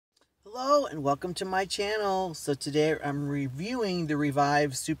Hello and welcome to my channel. So today I'm reviewing the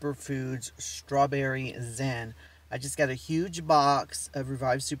Revive Superfoods Strawberry Zen. I just got a huge box of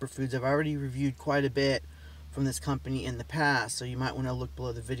Revive Superfoods. I've already reviewed quite a bit from this company in the past, so you might want to look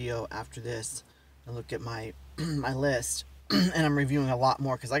below the video after this and look at my my list. And I'm reviewing a lot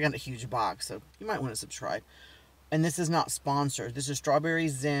more because I got a huge box, so you might want to subscribe. And this is not sponsored. This is Strawberry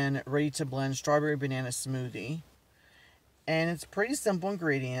Zen Ready to Blend Strawberry Banana Smoothie. And it's pretty simple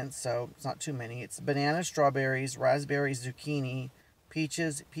ingredients, so it's not too many. It's banana, strawberries, raspberries, zucchini,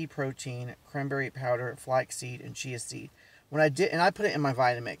 peaches, pea protein, cranberry powder, flaxseed, and chia seed. When I did, and I put it in my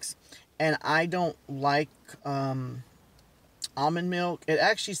Vitamix. And I don't like almond milk. It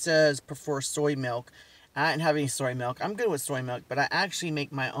actually says prefer soy milk. I didn't have any soy milk. I'm good with soy milk, but I actually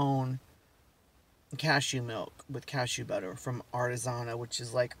make my own cashew milk with cashew butter from Artisana, which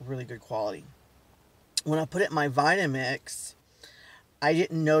is like really good quality. When I put it in my Vitamix, I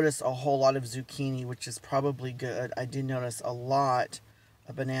didn't notice a whole lot of zucchini, which is probably good. I did notice a lot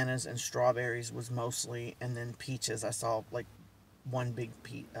of bananas and strawberries was mostly, and then peaches. I saw like one big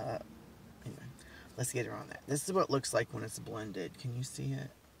peach. Anyway, let's get around that. This is what it looks like when it's blended. Can you see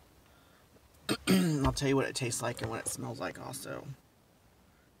it? I'll tell you what it tastes like and what it smells like also.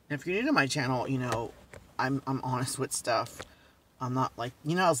 And if you're new to my channel, you know, I'm honest with stuff. I'm not like,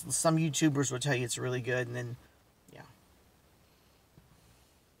 you know, some YouTubers will tell you it's really good, and then, yeah.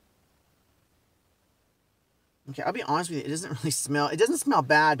 Okay, I'll be honest with you, it doesn't really smell, it doesn't smell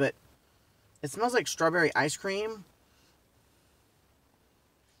bad, but it smells like strawberry ice cream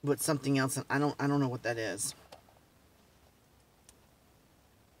with something else, and I don't know what that is.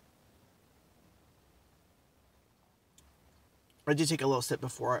 I did take a little sip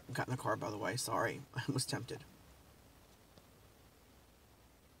before I got in the car, by the way, sorry, I was tempted.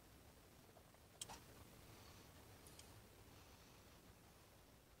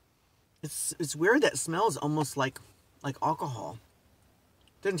 It's weird that it smells almost like alcohol.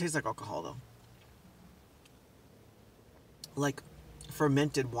 Doesn't taste like alcohol though. Like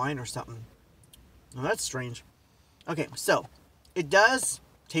fermented wine or something. Oh, that's strange. Okay, so it does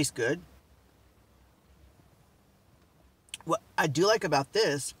taste good. What I do like about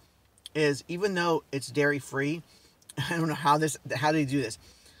this is even though it's dairy free, I don't know how they do this,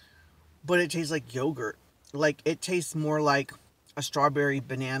 but it tastes like yogurt. Like it tastes more like a strawberry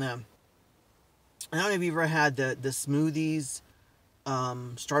banana. I don't know if you've ever had the smoothies,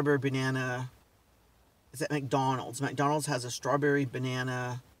 strawberry banana. It's at McDonald's. McDonald's has a strawberry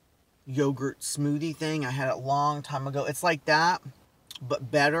banana yogurt smoothie thing. I had it a long time ago. It's like that,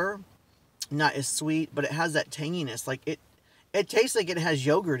 but better. Not as sweet, but it has that tanginess. Like it tastes like it has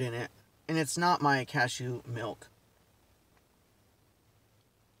yogurt in it, and it's not my cashew milk.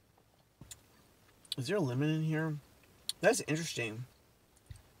 Is there a lemon in here? That's interesting.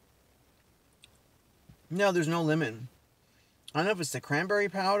 No, there's no lemon. I don't know if it's the cranberry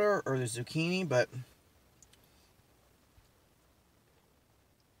powder or the zucchini, but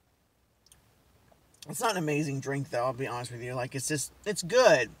it's not an amazing drink, though, I'll be honest with you. Like, it's just, it's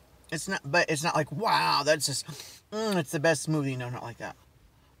good. It's not, but it's not like, wow, that's just, it's the best smoothie. No, not like that.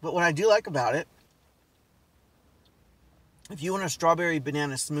 But what I do like about it, if you want a strawberry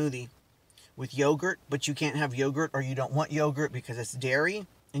banana smoothie with yogurt, but you can't have yogurt or you don't want yogurt because it's dairy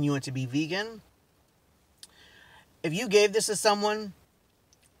and you want to be vegan, if you gave this to someone,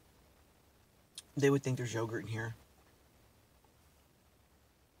 they would think there's yogurt in here.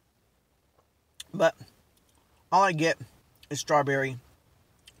 But all I get is strawberry,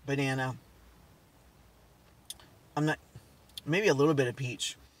 banana. I'm not, maybe a little bit of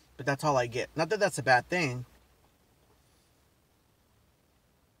peach, but that's all I get. Not that that's a bad thing.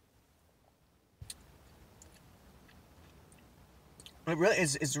 It really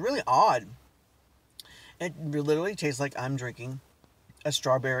is, it's really odd. It literally tastes like I'm drinking a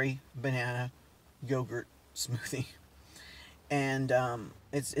strawberry banana yogurt smoothie. And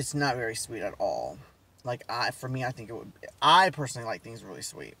it's not very sweet at all. Like, for me, I think it would, I personally like things really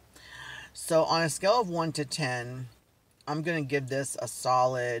sweet. So on a scale of 1 to 10, I'm going to give this a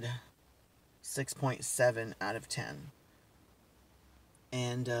solid 6.7 out of 10.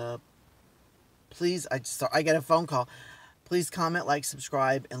 And please, I got a phone call. Please comment, like,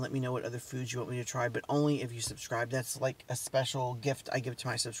 subscribe, and let me know what other foods you want me to try, but only if you subscribe. That's like a special gift I give to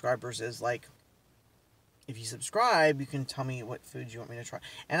my subscribers, is like, if you subscribe, you can tell me what foods you want me to try.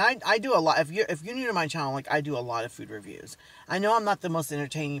 And I do a lot. If you're new to my channel, like, I do a lot of food reviews. I know I'm not the most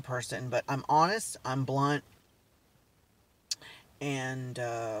entertaining person, but I'm honest, I'm blunt, and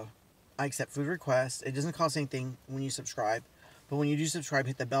I accept food requests. It doesn't cost anything when you subscribe, but when you do subscribe,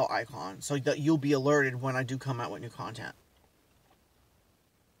 hit the bell icon so that you'll be alerted when I do come out with new content.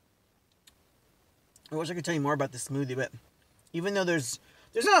 I wish I could tell you more about this smoothie, but even though there's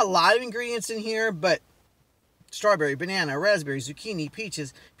not a lot of ingredients in here, but strawberry, banana, raspberry, zucchini,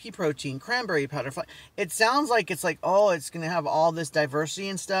 peaches, pea protein, cranberry powder. It sounds like it's like, oh, it's going to have all this diversity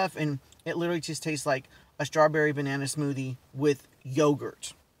and stuff, and it literally just tastes like a strawberry banana smoothie with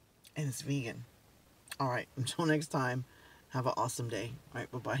yogurt, and it's vegan. All right, until next time, have an awesome day. All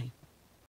right, bye-bye.